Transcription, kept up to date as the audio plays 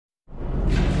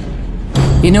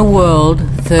In a world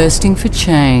thirsting for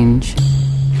change,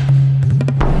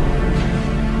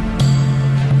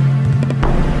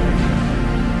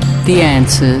 the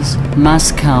answers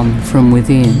must come from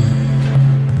within.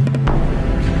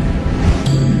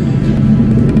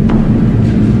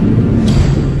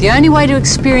 The only way to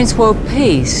experience world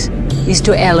peace is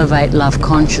to elevate love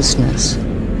consciousness.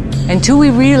 Until we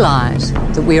realize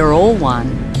that we are all one,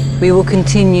 we will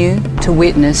continue to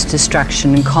witness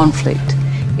destruction and conflict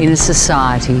in a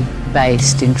society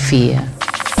based in fear.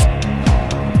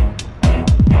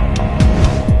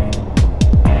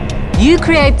 You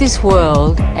create this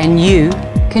world and you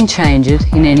can change it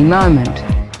in any moment.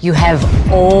 You have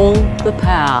all the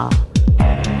power.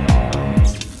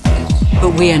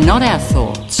 But we are not our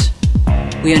thoughts.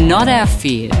 We are not our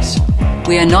fears.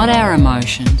 We are not our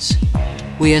emotions.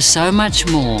 We are so much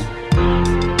more.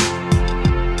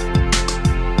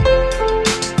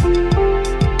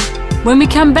 When we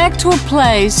come back to a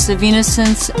place of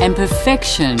innocence and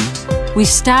perfection, we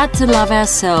start to love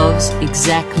ourselves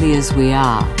exactly as we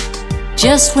are.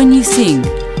 Just when you think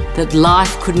that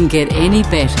life couldn't get any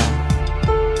better,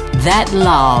 that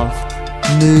love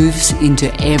moves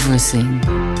into everything.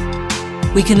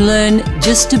 We can learn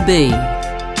just to be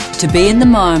in the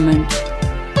moment,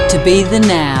 to be the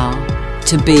now,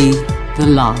 to be the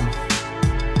love.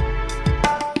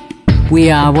 We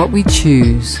are what we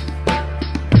choose.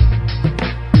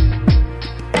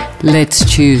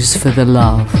 Let's choose for the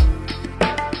love.